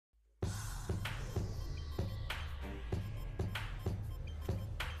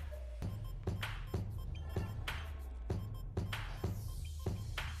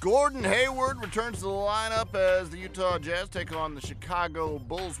Gordon Hayward returns to the lineup as the Utah Jazz take on the Chicago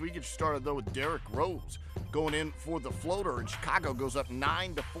Bulls. We get you started, though, with Derrick Rose going in for the floater, and Chicago goes up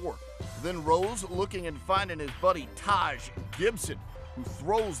 9-4. Then Rose looking and finding his buddy Taj Gibson, who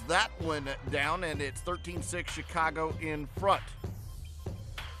throws that one down, and it's 13-6 Chicago in front.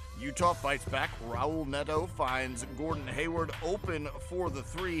 Utah fights back. Raul Neto finds Gordon Hayward open for the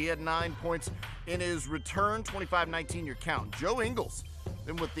three. He had 9 points in his return, 25-19 your count. Joe Ingles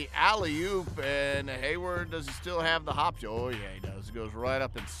then with the alley-oop, and Hayward, does he still have the hop? Oh, yeah, he does. He goes right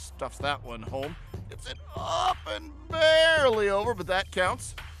up and stuffs that one home. Gets it up and barely over, but that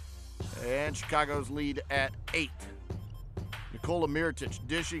counts. And Chicago's lead at 8. Nikola Mirotic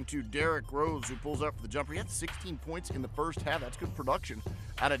dishing to Derrick Rose, who pulls up for the jumper. He had 16 points in the first half. That's good production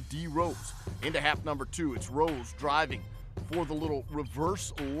out of D. Rose. Into half number 2, it's Rose driving for the little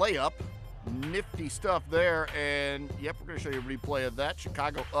reverse layup. Nifty stuff there, and yep, we're going to show you a replay of that.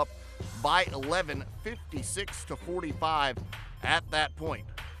 Chicago up by 11, 56-45 at that point.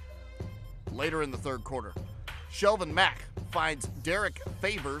 Later in the third quarter, Shelvin Mack finds Derek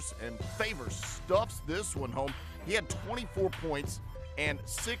Favors, and Favors stuffs this one home. He had 24 points and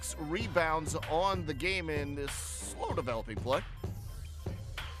 6 rebounds on the game in this slow developing play.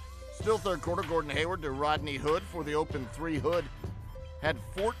 Still third quarter, Gordon Hayward to Rodney Hood for the open three. Hood had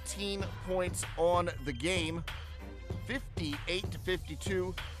 14 points on the game,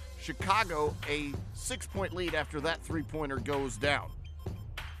 58-52. Chicago a 6-point lead after that three-pointer goes down.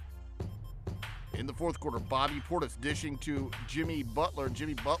 In the fourth quarter, Bobby Portis dishing to Jimmy Butler.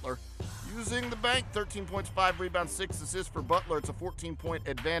 Jimmy Butler using the bank, 13 points, 5 rebounds, 6 assists for Butler. It's a 14-point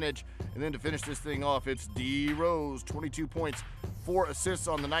advantage. And then to finish this thing off, it's D. Rose, 22 points, 4 assists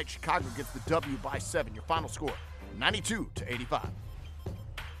on the night. Chicago gets the W by 7. Your final score, 92-85.